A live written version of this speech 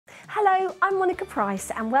Hello, I'm Monica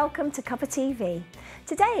Price and welcome to Cuppa TV.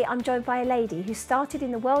 Today I'm joined by a lady who started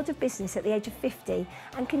in the world of business at the age of 50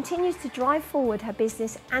 and continues to drive forward her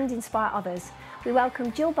business and inspire others. We welcome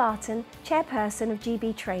Gill Barton, chairperson of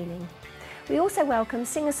GB Training. We also welcome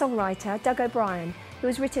singer-songwriter Doug O'Brien, who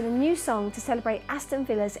has written a new song to celebrate Aston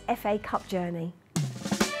Villa's FA Cup journey.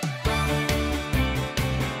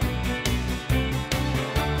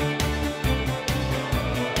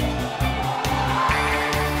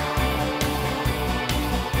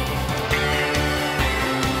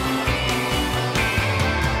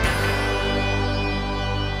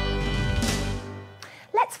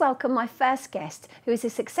 Let's welcome my first guest, who is a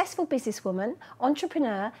successful businesswoman,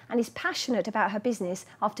 entrepreneur, and is passionate about her business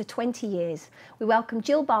after 20 years. We welcome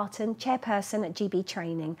Gill Barton, chairperson at GB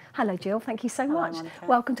Training. Hello, Gill. Thank you so much. Monica.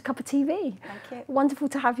 Welcome to Cuppa TV. Thank you. Wonderful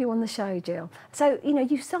to have you on the show, Gill. So,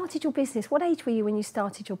 you started your business. What age were you when you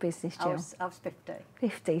started your business, Gill? I was 50.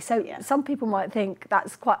 50. So Yeah. some people might think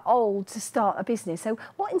that's quite old to start a business. So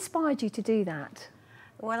what inspired you to do that?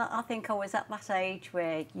 Well, I think I was at that age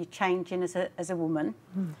where you're changing as a woman,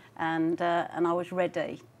 and I was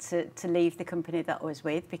ready to leave the company that I was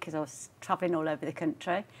with because I was travelling all over the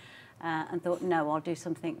country, and thought, no, I'll do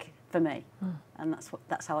something for me, and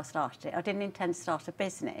that's how I started it. I didn't intend to start a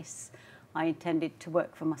business. I intended to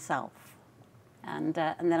work for myself, and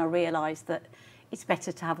then I realised that it's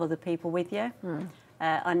better to have other people with you.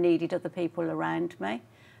 I needed other people around me.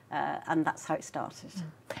 And that's how it started.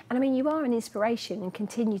 And I mean, you are an inspiration and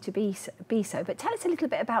continue to be so. But tell us a little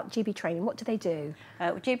bit about GB Training. What do they do?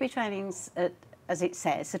 GB Training's, as it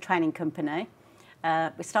says, a training company.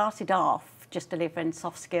 We started off just delivering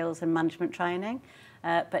soft skills and management training,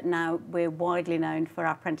 but now we're widely known for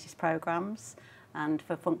our apprentice programmes and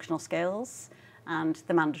for functional skills and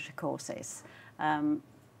the mandatory courses.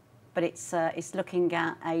 But it's looking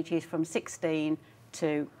at ages from 16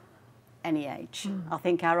 to any age. I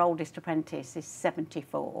think our oldest apprentice is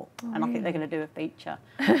 74, and I think they're going to do a feature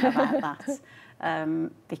about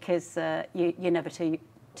that because you're never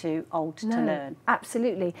too old to learn.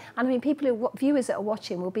 Absolutely. And I mean, viewers that are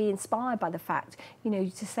watching will be inspired by the fact,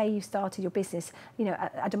 to say you started your business,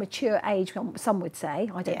 at a mature age. Some would say,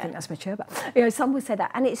 I don't think that's mature, but some would say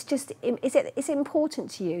that. And it's just, is it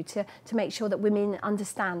important to you to make sure that women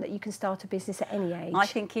understand that you can start a business at any age? I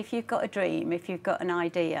think if you've got a dream, if you've got an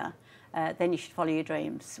idea, then you should follow your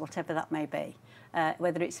dreams, whatever that may be.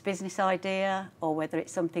 Whether it's a business idea or whether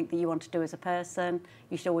it's something that you want to do as a person,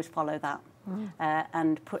 you should always follow that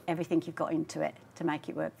and put everything you've got into it to make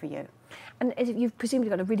it work for you. And you've presumably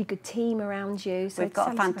got a really good team around you. So we've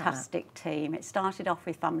got a fantastic team. It started off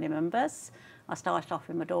with family members. I started off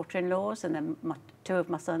with my daughter-in-laws and then two of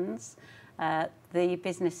my sons. The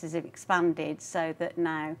businesses have expanded so that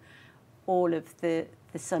now all of the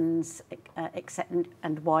sons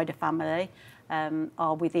and wider family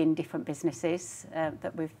are within different businesses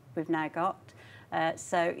that we've now got.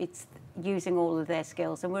 So it's using all of their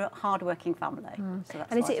skills, and we're a hard-working family. So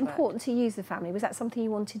that's and is it important to use the family? Was that something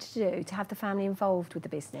you wanted to do, to have the family involved with the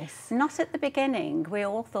business? Not at the beginning. We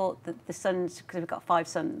all thought that the sons, because we've got 5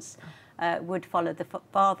 sons, would follow the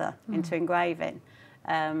father into engraving.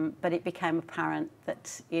 But it became apparent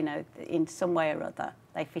that, in some way or other,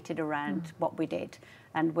 they fitted around what we did.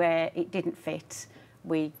 And where it didn't fit,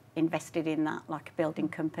 we invested in that, like a building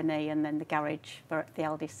company and then the garage for the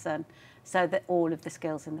eldest son, so that all of the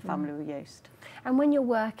skills in the family were used. And when you're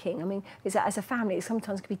working, I mean, as a family, it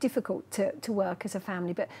sometimes can be difficult to work as a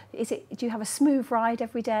family, but do you have a smooth ride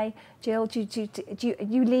every day? Gill, do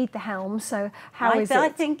you lead the helm, so how is it? I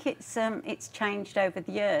think it's changed over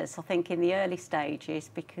the years. I think in the early stages,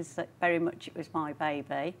 because very much it was my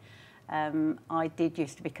baby, I did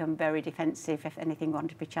used to become very defensive if anything wanted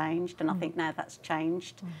to be changed, and I think now that's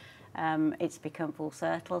changed. It's become full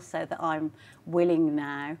circle, so that I'm willing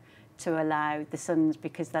now to allow the sons,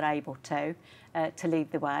 because they're able to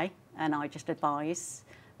lead the way, and I just advise,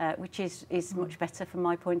 which is much better from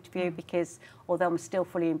my point of view, because although I'm still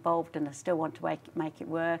fully involved and I still want to make it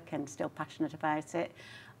work and still passionate about it,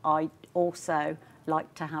 I also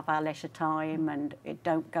like to have our leisure time, and it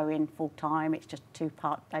don't go in full time. It's just 2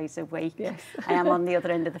 days a week. Yes. I am on the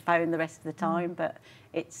other end of the phone the rest of the time, but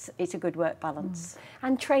it's a good work balance.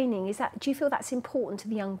 And training, do you feel that's important to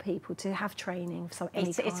the young people to have training of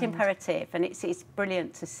any kind? It's imperative, and it's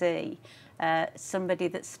brilliant to see somebody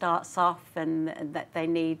that starts off and that they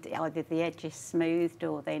need either the edges smoothed,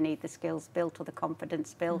 or they need the skills built or the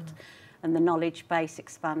confidence built and the knowledge base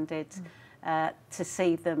expanded, to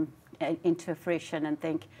see them into fruition and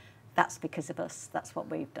think, that's because of us. That's what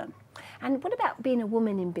we've done. And what about being a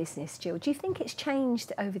woman in business, Gill? Do you think it's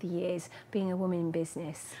changed over the years, being a woman in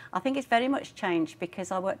business? I think it's very much changed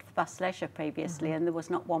because I worked for Bass Leisure previously and there was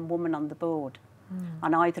not one woman on the board,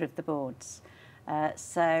 on either of the boards.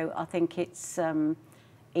 So I think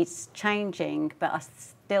it's changing, but I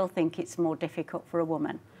still think it's more difficult for a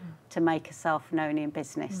woman to make herself known in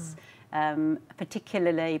business,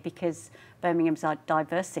 particularly because Birmingham's our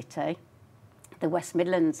diversity. The West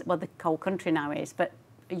Midlands, well, the whole country now is, but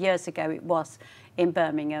years ago it was in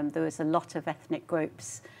Birmingham, there was a lot of ethnic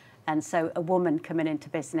groups. And so a woman coming into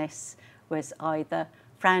business was either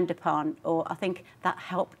frowned upon, or I think that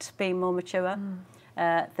helped being more mature,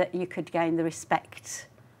 that you could gain the respect.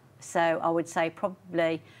 So I would say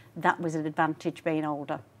probably that was an advantage being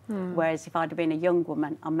older. Whereas if I'd have been a young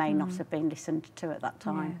woman, I may not have been listened to at that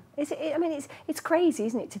time. Yeah. I mean, it's crazy,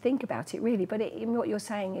 isn't it, to think about it, really. But in what you're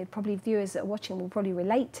saying, probably viewers that are watching will probably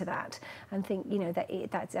relate to that and think, you know, that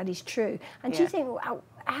is true. And do you think,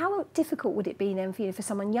 how difficult would it be then for you, for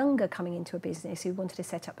someone younger coming into a business who wanted to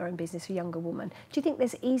set up their own business, a younger woman? Do you think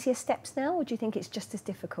there's easier steps now, or do you think it's just as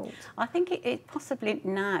difficult? I think it possibly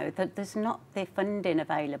now that there's not the funding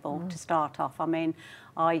available to start off. I mean,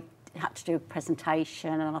 I had to do a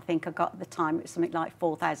presentation, and I think I got at the time it was something like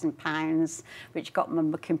 £4,000, which got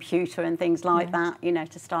me a computer and things like that, you know,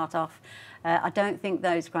 to start off. I don't think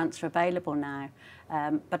those grants are available now,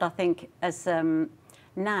 but I think as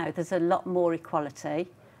now there's a lot more equality.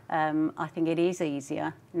 I think it is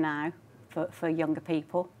easier now for younger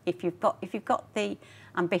people if you've got the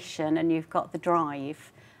ambition and you've got the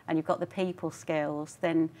drive and you've got the people skills,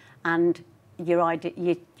 then and your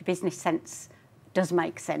business sense does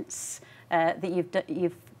make sense, that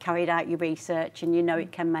you've carried out your research and you know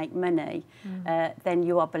it can make money, then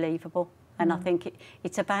you are believable. And I think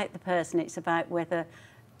it's about the person, it's about whether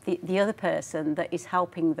the other person that is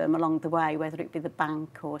helping them along the way, whether it be the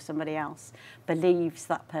bank or somebody else, believes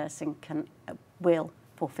that person will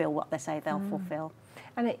fulfil what they say they'll fulfil.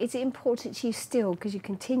 And it's important to you still, because you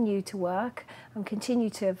continue to work and continue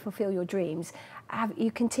to fulfil your dreams.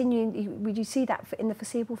 Would you see that in the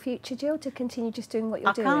foreseeable future, Gill, to continue just doing what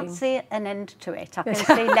you're doing? I can't see an end to it. I can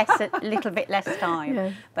see a little bit less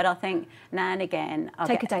time. But I think now and again I'll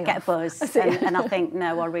get a buzz and I think,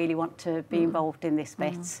 no, I really want to be involved in this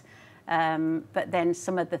bit. But then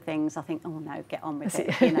some of the things I think, oh no, get on with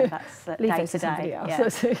it. You know, that's day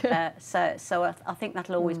to day. So I think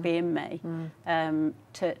that'll always be in me,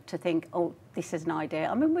 to think, oh, this is an idea.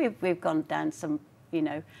 I mean, we've gone down some, you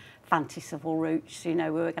know, fanciful routes. You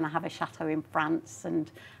know, we were going to have a chateau in France and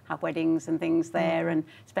have weddings and things there, and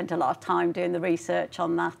spent a lot of time doing the research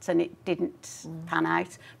on that, and it didn't pan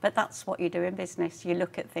out. But that's what you do in business. You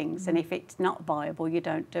look at things, and if it's not viable, you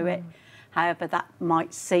don't do it. However, that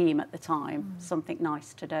might seem at the time something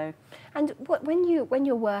nice to do. And when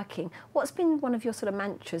you're working, what's been one of your sort of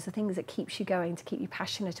mantras, the things that keeps you going, to keep you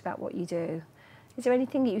passionate about what you do? Is there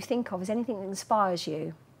anything that you think of? Is there anything that inspires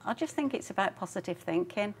you? I just think it's about positive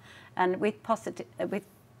thinking, and with positive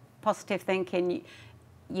thinking,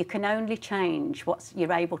 you can only change what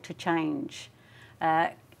you're able to change.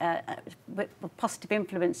 With positive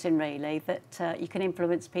influencing, really, that you can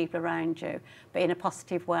influence people around you, but in a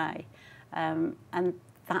positive way. And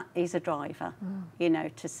that is a driver, you know,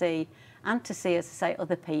 to see, as I say,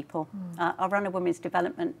 other people. I ran a women's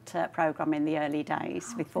development programme in the early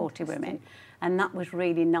days with 40 women, and that was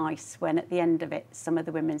really nice when at the end of it, some of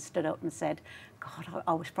the women stood up and said, God,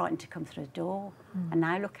 I was frightened to come through the door, and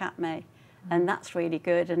now look at me. And that's really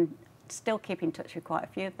good, and still keep in touch with quite a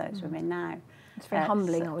few of those women now. It's very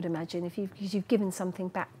humbling, I would imagine, because you've given something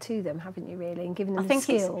back to them, haven't you, really, and given them the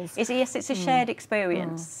skills. Yes, it's a shared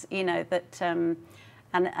experience, you know, that, and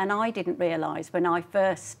I didn't realise when I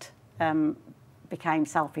first became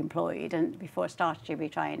self-employed and before I started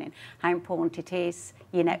GP training, how important it is,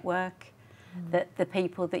 your network, that the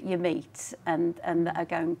people that you meet and that are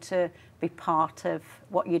going to be part of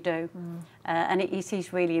what you do. And it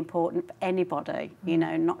is really important for anybody, you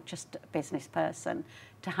know, not just a business person,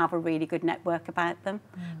 to have a really good network about them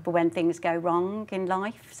for when things go wrong in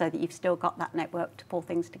life, so that you've still got that network to pull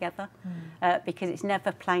things together. Because it's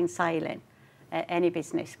never plain sailing, any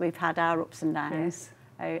business. We've had our ups and downs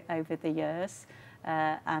over the years,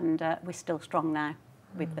 and we're still strong now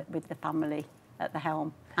with the family at the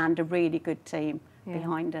helm and a really good team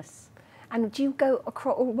behind us. And do you go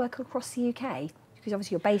work across the UK? Because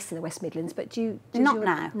obviously you're based in the West Midlands, but Not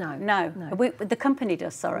now. No. The company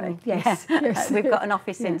does, sorry. Yes. Yes. We've got an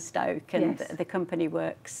office in Stoke, and the company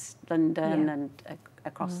works London and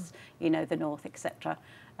across, you know, the north, etc.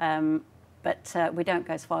 But we don't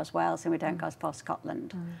go as far as Wales, and we don't go as far as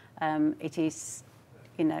Scotland. It is,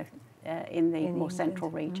 you know, in the more central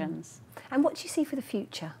regions. And what do you see for the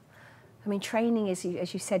future? I mean, training, as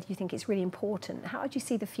you said, you think it's really important. How do you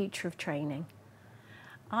see the future of training?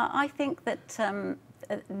 I think that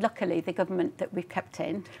luckily the government that we've kept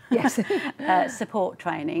in yes. support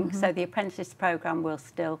training, so the apprentice programme will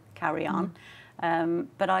still carry on,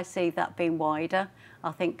 but I see that being wider.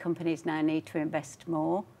 I think companies now need to invest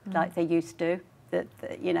more like they used to. That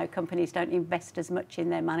you know, companies don't invest as much in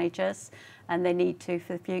their managers, and they need to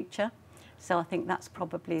for the future. So I think that's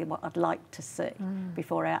probably what I'd like to see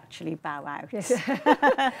before I actually bow out. Yes.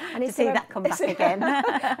 And to see that come back again.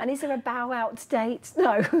 And is there a bow out date?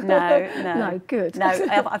 No. No, good. No,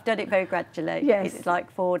 I've done it very gradually. Yes. It's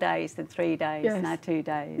like 4 days, then 3 days, now 2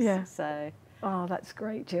 days. Yeah. So. Oh, that's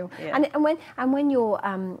great, Jill. Yeah. And when you're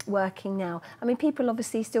working now, I mean, people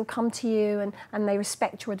obviously still come to you and they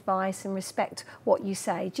respect your advice and respect what you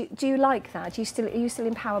say. Do you like that? Are you still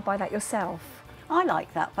empowered by that yourself? I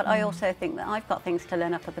like that, but I also think that I've got things to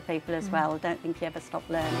learn off other people as well. I don't think you ever stop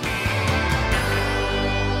learning.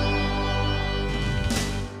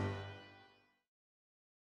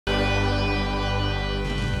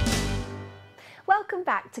 Welcome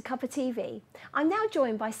back to Cuppa TV. I'm now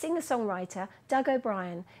joined by singer-songwriter Doug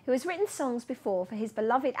O'Brien, who has written songs before for his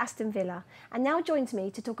beloved Aston Villa and now joins me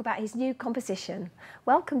to talk about his new composition.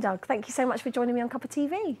 Welcome, Doug. Thank you so much for joining me on Cuppa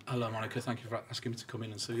TV. Hello, Monica. Thank you for asking me to come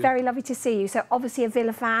in and see you. Very lovely to see you. So obviously a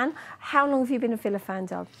Villa fan. How long have you been a Villa fan,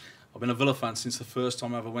 Doug? I've been a Villa fan since the first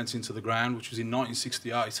time I ever went into the ground, which was in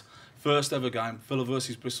 1968. First ever game, Villa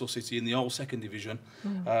versus Bristol City in the old second division.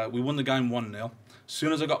 We won the game 1-0. As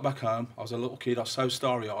soon as I got back home, I was a little kid, I was so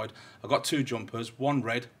starry-eyed. I got 2 jumpers, one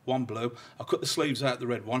red, one blue. I cut the sleeves out the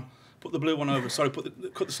red one, put the blue one over,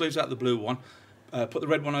 cut the sleeves out the blue one, put the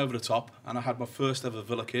red one over the top, and I had my first ever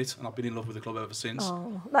Villa kit, and I've been in love with the club ever since.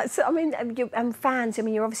 Oh, I mean, fans, I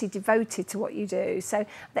mean, you're obviously devoted to what you do. So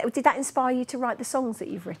did that inspire you to write the songs that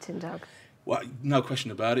you've written, Doug? Well, no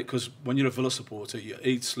question about it, because when you're a Villa supporter, you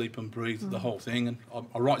eat, sleep and breathe the whole thing, and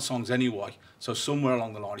I write songs anyway, so somewhere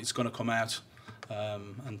along the line it's going to come out,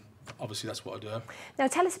 and obviously that's what I do. Now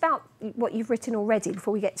tell us about what you've written already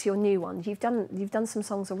before we get to your new one. You've done some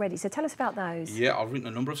songs already, so tell us about those. Yeah, I've written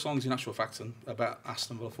a number of songs in actual fact about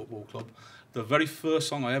Aston Villa Football Club. The very first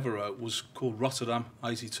song I ever wrote was called Rotterdam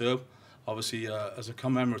 82, obviously as a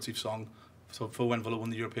commemorative song for when Villa won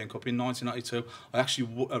the European Cup in 1982. I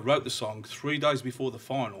actually wrote the song 3 days before the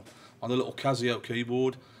final on a little Casio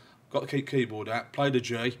keyboard. Got the keyboard out, played a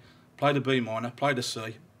G, played a B minor, played a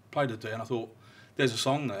C, played a D, and I thought, there's a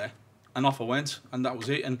song there, and off I went, and that was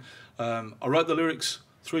it. And I wrote the lyrics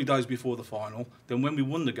 3 days before the final. Then when we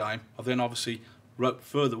won the game, I then obviously wrote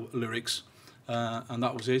further lyrics, and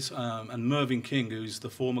that was it. And Mervyn King, who's the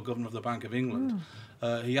former governor of the Bank of England,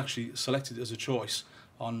 he actually selected it as a choice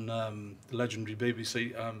on the legendary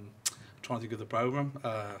BBC, trying to think of the programme,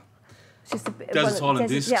 Desert Island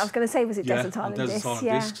Discs. Yeah, I was going to say, was it Desert Island Discs? Desert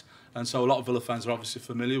Island Discs. And so a lot of Villa fans are obviously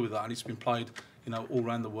familiar with that, and it's been played, you know, all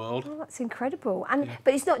around the world. Oh, that's incredible. And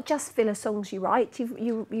but it's not just Villa songs you write.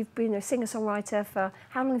 You've been a singer-songwriter for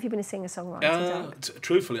how long have you been a singer-songwriter?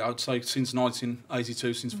 Truthfully, I would say since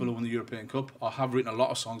 1982, since Villa won the European Cup. I have written a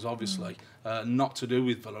lot of songs, obviously, not to do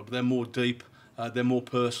with Villa, but they're more deep, they're more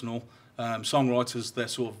personal. Songwriters, they're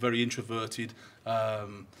sort of very introverted.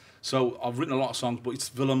 So I've written a lot of songs, but it's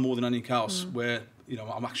Villa more than anything else, where you know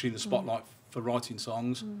I'm actually in the spotlight for writing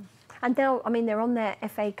songs. And now, I mean, they're on their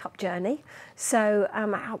FA Cup journey. So,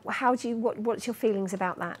 what's your feelings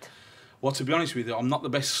about that? Well, to be honest with you, I'm not the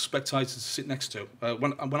best spectator to sit next to.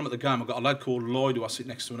 When I'm at the game, I've got a lad called Lloyd who I sit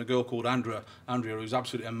next to, and a girl called Andrea, who's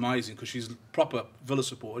absolutely amazing because she's a proper Villa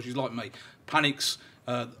supporter. She's like me. Panics.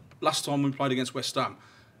 Last time we played against West Ham,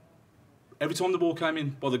 every time the ball came in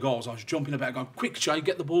by the goals, I was jumping about going, quick, Jay,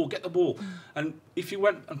 get the ball, get the ball. And if you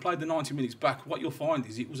went and played the 90 minutes back, what you'll find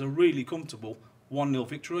is it was a really comfortable 1-0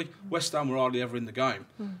 victory. West Ham were hardly ever in the game.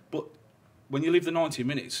 But when you leave the 90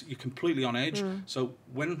 minutes, you're completely on edge. So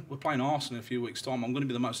when we're playing Arsenal in a few weeks' time, I'm going to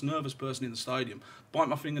be the most nervous person in the stadium, bite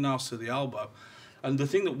my fingernails to the elbow. And the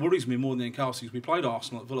thing that worries me more than anything else is we played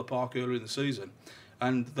Arsenal at Villa Park earlier in the season,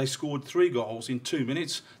 and they scored 3 goals in 2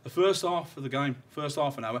 minutes. The first half of the game, first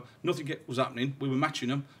half an hour, nothing was happening. We were matching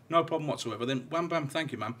them, no problem whatsoever. Then, wham, bam,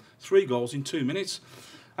 thank you, ma'am, 3 goals in 2 minutes.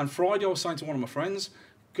 And Friday I was saying to one of my friends,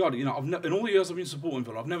 God, you know, in all the years I've been supporting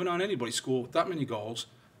Villa, I've never known anybody score that many goals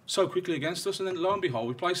so quickly against us, and then lo and behold,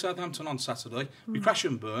 we play Southampton on Saturday. We crash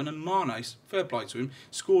and burn, and Mane, fair play to him,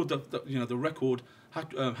 scored the record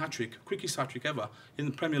hat-trick, quickest hat-trick ever in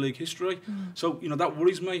the Premier League history. So, that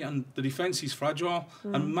worries me, and the defence is fragile,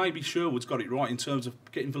 and maybe Sherwood's got it right in terms of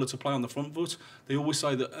getting Villa to play on the front foot. They always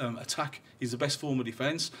say that attack is the best form of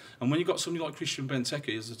defence, and when you've got somebody like Christian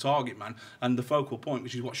Benteke as the target man and the focal point,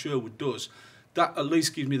 which is what Sherwood does, that at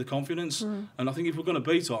least gives me the confidence. And I think if we're going to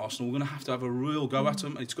beat Arsenal, we're going to have a real go at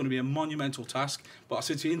them. It's going to be a monumental task. But I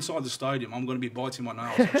said to you, inside the stadium, I'm going to be biting my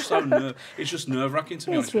nails. It's just nerve-wracking to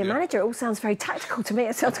me. You need to be a manager. It all sounds very tactical to me.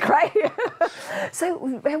 It sounds great. So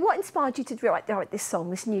what inspired you to write this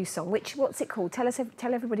song, this new song? What's it called? Tell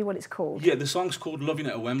everybody what it's called. Yeah, the song's called Loving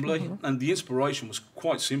It at Wembley. And the inspiration was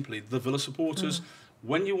quite simply the Villa supporters.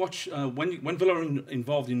 When you watch, when Villa are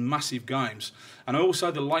involved in massive games, and I always say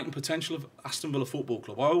the latent potential of Aston Villa Football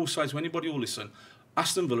Club, I always say to anybody who will listen,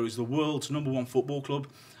 Aston Villa is the world's #1 football club.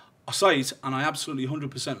 I say it, and I absolutely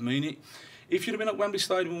 100% mean it. If you'd have been at Wembley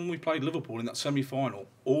Stadium when we played Liverpool in that semi-final,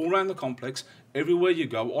 all around the complex, everywhere you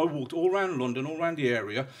go, I walked all around London, all around the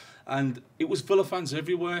area, and it was Villa fans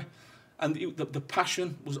everywhere. And the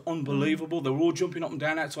passion was unbelievable. They were all jumping up and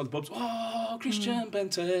down outside the pubs. Oh, Christian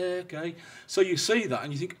Benteke. So you see that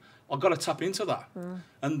and you think, I've got to tap into that.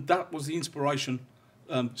 And that was the inspiration,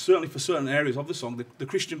 certainly for certain areas of the song. The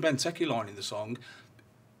Christian Benteke line in the song,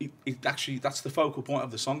 actually, that's the focal point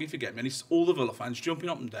of the song, if you get me. And it's all the Villa fans jumping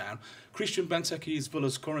up and down. Christian Benteke is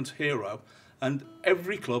Villa's current hero. And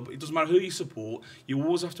every club, it doesn't matter who you support, you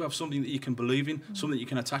always have to have something that you can believe in, something that you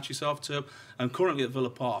can attach yourself to. And currently at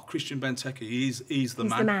Villa Park, Christian Benteke is the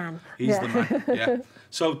man. He's the man, yeah.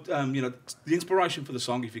 So, the inspiration for the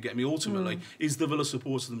song, if you get me, ultimately, is the Villa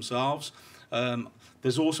supporters themselves.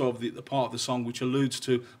 There's also the part of the song which alludes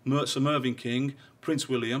to Sir Mervyn King, Prince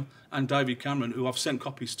William, and David Cameron, who I've sent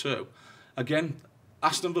copies to. Again,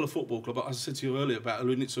 Aston Villa Football Club, as I said to you earlier about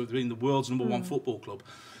alluding to being the world's #1 football club,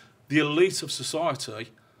 the elite of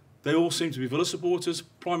society, they all seem to be Villa supporters.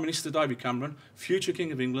 Prime Minister David Cameron, future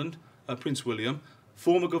King of England, Prince William,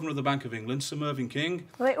 former Governor of the Bank of England, Sir Mervyn King.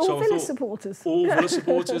 Are they all Villa supporters? All Villa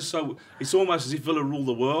supporters. So it's almost as if Villa rule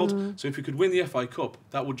the world. So if we could win the FA Cup,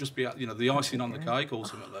 that would just be the icing on the cake,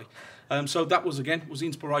 ultimately. So that was the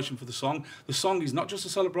inspiration for the song. The song is not just a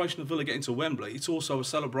celebration of Villa getting to Wembley, it's also a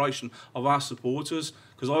celebration of our supporters,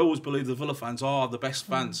 because I always believe the Villa fans are the best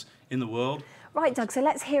fans in the world. Right, Doug, so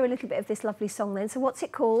let's hear a little bit of this lovely song then. So what's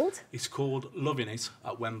it called? It's called Loving It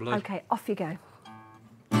at Wembley. OK, off you go.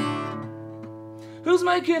 Who's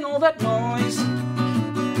making all that noise?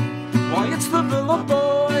 Why, it's the Villa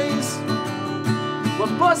boys.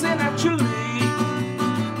 We're buzzing actually.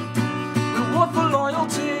 We're worth for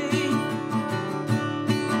loyalty.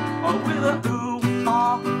 Oh, with a ooh,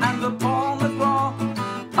 ah, and a Paul McGraw.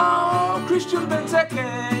 Oh, Christian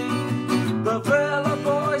Benteke. The Villa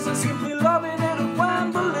boys are simply loving it at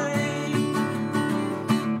Wembley.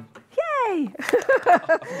 Yay!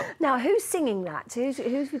 Now, who's singing that? Who's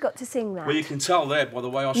we got to sing that? Well, you can tell there by the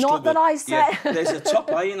way I struggled. Not that I said. Yeah, there's a top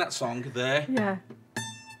A in that song there. Yeah.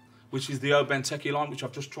 Which is the O Benteke line, which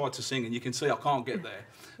I've just tried to sing, and you can see I can't get there.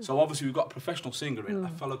 So obviously we've got a professional singer in,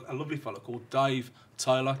 a lovely fella called David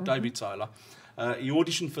Taylor. He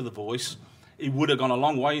auditioned for The Voice. He would have gone a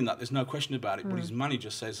long way in that, there's no question about it, but his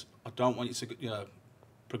manager says, I don't want you to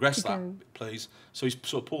progress that, please. So he's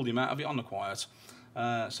sort of pulled him out of it on the quiet.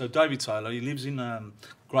 So David Taylor, he lives in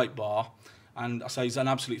Great Bar, and I say he's an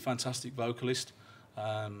absolutely fantastic vocalist.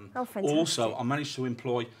 Fantastic. Also, I managed to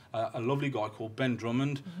employ a lovely guy called Ben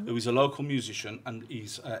Drummond, who is a local musician, and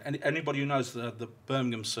he's anybody who knows the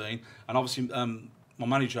Birmingham scene, and obviously my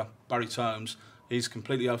manager, Barry Tomes, he's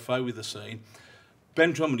completely au fait with the scene.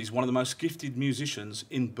 Ben Drummond is one of the most gifted musicians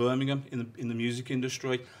in Birmingham, in the music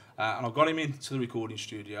industry, and I got him into the recording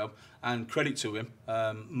studio, and credit to him,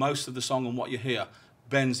 most of the song and what you hear,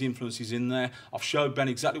 Ben's influence is in there. I've showed Ben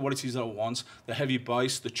exactly what it is that I want, the heavy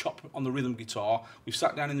bass, the chop on the rhythm guitar. We've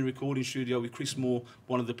sat down in the recording studio with Chris Moore,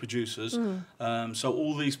 one of the producers. So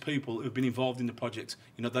all these people who've been involved in the project,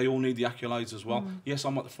 they all need the accolades as well. Yes,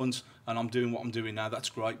 I'm at the front and I'm doing what I'm doing now, that's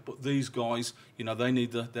great. But these guys, they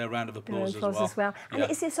need their round of applause as well.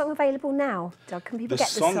 And is this song available now, Doug? Can people get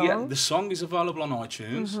the song? Yeah, the song is available on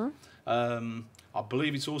iTunes. I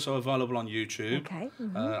believe it's also available on YouTube. Okay.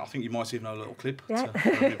 I think you might even have a little clip for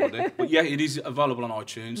everybody. But yeah, it is available on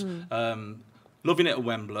iTunes. Loving It at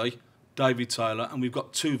Wembley, David Taylor, and we've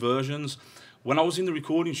got 2 versions. When I was in the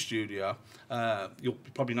recording studio, you'll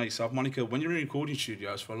probably know yourself, Monica, when you're in recording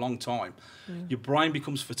studios for a long time, your brain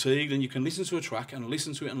becomes fatigued and you can listen to a track and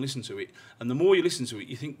listen to it and listen to it. And the more you listen to it,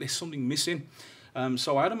 you think there's something missing.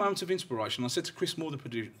 So I had a moment of inspiration. I said to Chris Moore,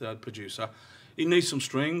 the producer, it needs some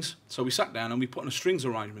strings. So we sat down and we put a strings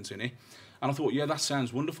arrangement in it. And I thought, yeah, that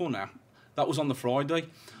sounds wonderful now. That was on the Friday.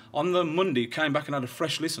 On the Monday, came back and had a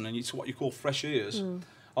fresh listen, and it's what you call fresh ears.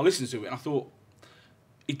 I listened to it and I thought,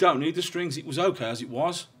 it don't need the strings. It was okay as it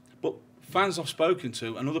was. But fans I've spoken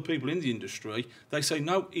to and other people in the industry, they say,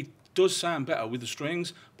 no, it does sound better with the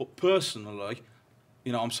strings. But personally,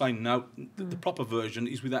 you know, I'm saying no, the proper version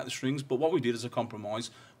is without the strings. But what we did as a compromise,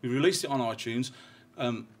 we released it on iTunes.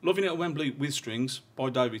 Loving It at Wembley with strings by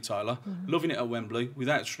David Taylor. Loving It at Wembley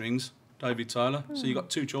without strings, David Taylor. So you got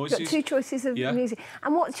two choices. You've got two choices of music.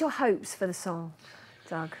 And what's your hopes for the song,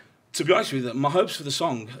 Doug? To be honest with you, my hopes for the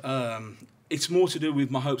song, it's more to do with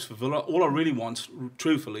my hopes for Villa. All I really want,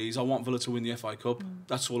 truthfully, is I want Villa to win the FA Cup.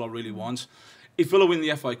 That's all I really want. If Villa win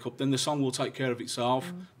the FA Cup, then the song will take care of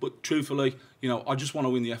itself. But truthfully, you know, I just want to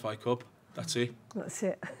win the FA Cup. That's it. That's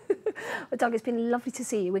it. Well, Doug, it's been lovely to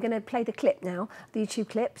see you. We're going to play the clip now, the YouTube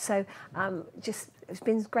clip. So it's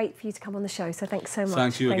been great for you to come on the show. So thanks so much.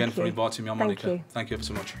 Thank you again for inviting me on, Monica. Thank you. Thank you ever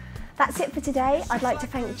so much. That's it for today. I'd like to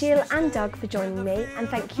thank Gill and Doug for joining me, and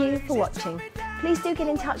thank you for watching. Please do get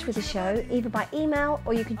in touch with the show, either by email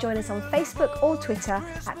or you can join us on Facebook or Twitter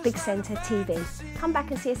at Big Centre TV. Come back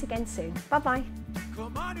and see us again soon. Bye-bye.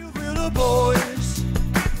 Come on, you Villa boys.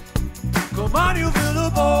 Come on, you Villa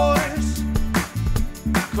boys.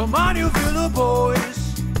 Come on, you Villa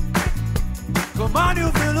boys. Come on, you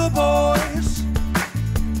Villa boys.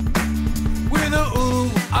 With a ooh.